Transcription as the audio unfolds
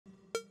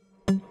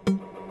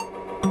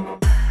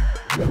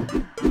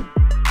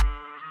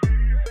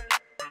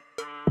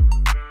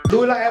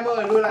Lùi lại em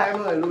ơi, lùi lại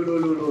em ơi,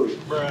 lùi.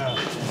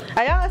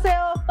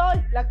 안녕하세요, tôi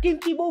là Kim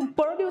Chee Bum,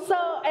 producer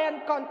and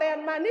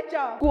content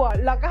manager của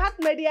LKH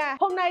Media.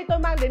 Hôm nay tôi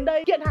mang đến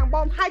đây kiện hàng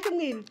bom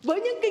 200.000.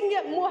 Với những kinh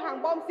nghiệm mua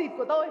hàng bom xịt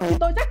của tôi thì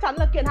tôi chắc chắn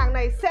là kiện hàng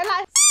này sẽ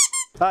lại.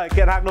 Rồi,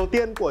 kiện hàng đầu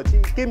tiên của chị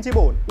Kim Chee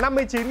Bum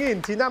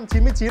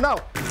 59.999 đồng.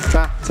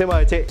 Nào, xin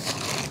mời chị.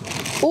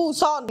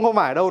 Son. Không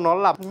phải đâu, nó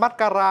là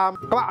mascara.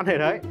 Các bạn thấy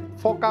đấy,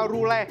 Foca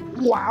Roulette.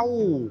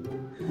 Wow,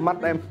 mắt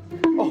em.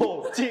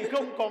 Ồ, chị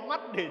không có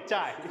mắt để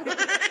trải.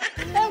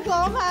 Em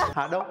có mà.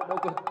 Hả, đâu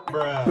cơ.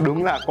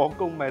 Đúng là có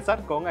cung mài sắt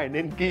có ngày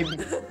nên kim.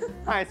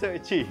 2 sợi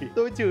chỉ,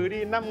 tôi trừ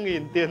đi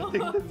 5.000 tiền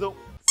tính thực dụng.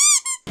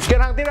 Kiện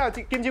hàng tiếp theo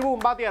chị Kim Chee Bum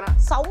bao tiền ạ?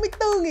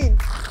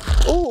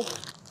 64.000.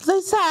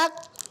 Dây sạc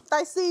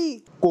Type-C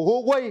Của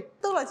Huawei.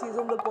 tức là chỉ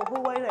dùng được của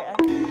Huawei này anh.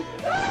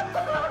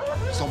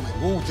 Sao mày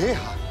ngu thế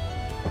hả?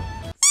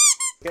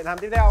 Kiện hàng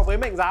tiếp theo với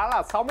mệnh giá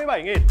là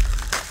 67.000.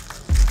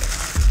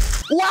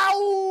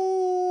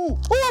 Wow.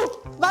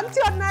 Ván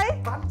trượt này.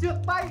 Ván trượt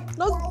tay.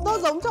 Nó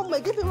giống trong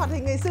mấy cái phim hoạt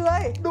hình ngày xưa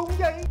ấy. Đúng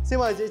vậy. Xin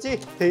mời chị Chi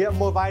thể hiện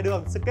một vài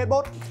đường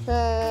skateboard.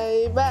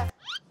 2, 3.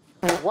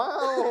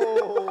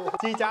 Wow.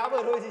 Chi trả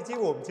vừa thôi chị Chi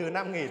Bum trừ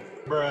 5.000.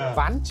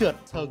 Ván trượt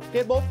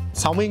skateboard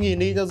 60.000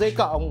 đi cho dễ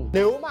cộng.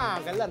 Nếu mà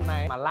cái lần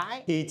này mà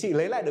lãi thì chị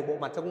lấy lại được bộ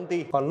mặt trong công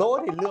ty. Còn lỗ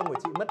thì lương của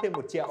chị mất thêm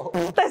 1 triệu.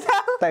 Tại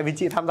sao? Tại vì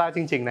chị tham gia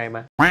chương trình này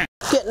mà.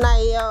 Kiện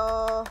này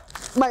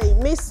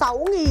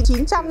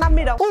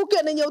 76.950 đồng.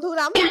 Kiện này nhiều thứ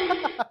lắm.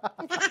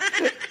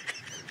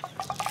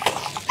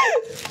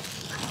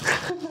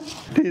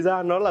 Thì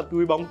ra nó là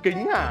túi bóng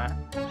kính hả?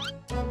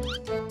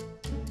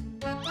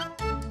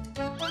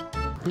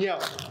 Nhiều.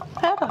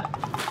 Hết rồi.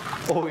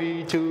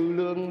 Ôi trừ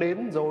lương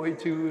đến rồi,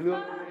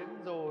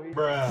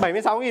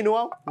 76.000 đúng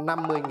không?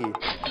 50.000.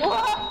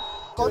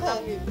 Có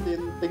thể tiền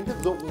tính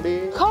thực dụng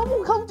đi.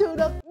 Không trừ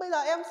được. Bây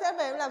giờ em sẽ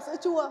về em làm sữa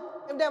chua.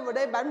 Em đem vào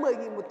đây bán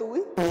 10.000 một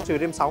túi. Trừ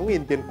thêm 6.000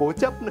 tiền cố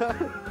chấp nữa.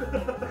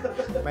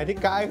 Mày thích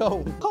cãi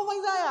không? Không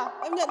anh Giai à,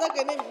 em nhận ra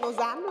cái này nó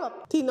dán được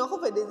thì nó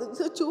không phải để dựng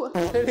sữa chua.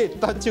 Thế thì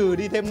ta trừ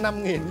đi thêm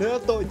 5.000 nữa,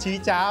 tội chí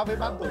trá với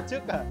ban tổ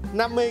chức à?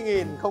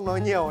 50.000, không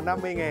nói nhiều,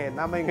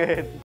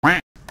 50.000.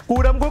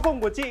 Cú đấm cuối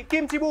cùng của chị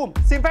Kim Chee Bum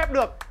xin phép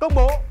được công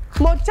bố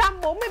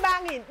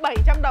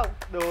 143.700 đồng.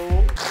 Đúng.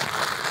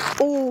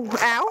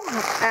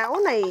 Áo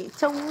này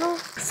trông nó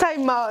size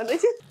M nữa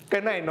chứ.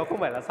 Cái này nó không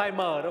phải là size M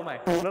đâu mày,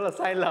 nó là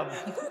size lầm.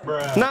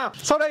 Nào,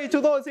 sau đây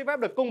chúng tôi xin phép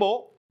được công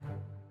bố.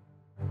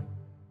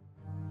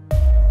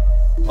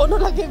 Nó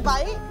là cái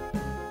váy.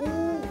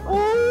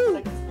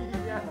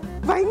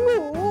 Váy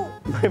ngủ.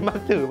 Mày mặc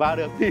thử vào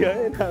được thì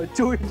ấy nào,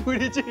 chui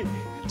đi chị.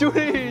 Chui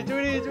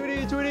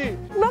đi.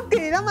 Nó kỳ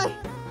lắm mày.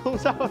 Không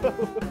sao đâu.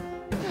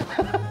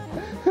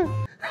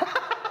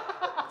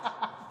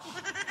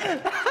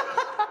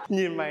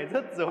 Nhìn mày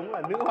rất giống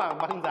là nữ hoàng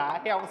băng giá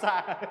heo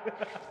xa.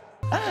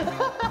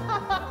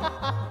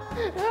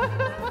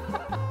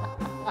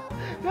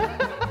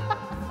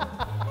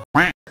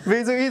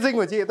 Vì sự hy sinh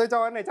của chị tôi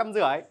cho cái này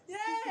 150.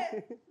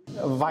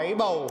 Váy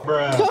bầu.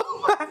 Váy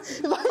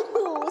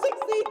ngủ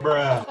sexy.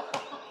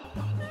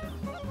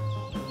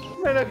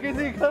 Đây là cái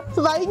gì cơ?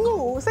 Váy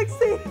ngủ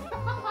sexy.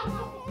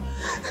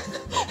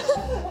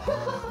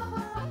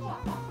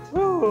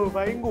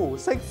 Váy ngủ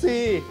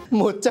sexy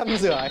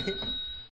 150.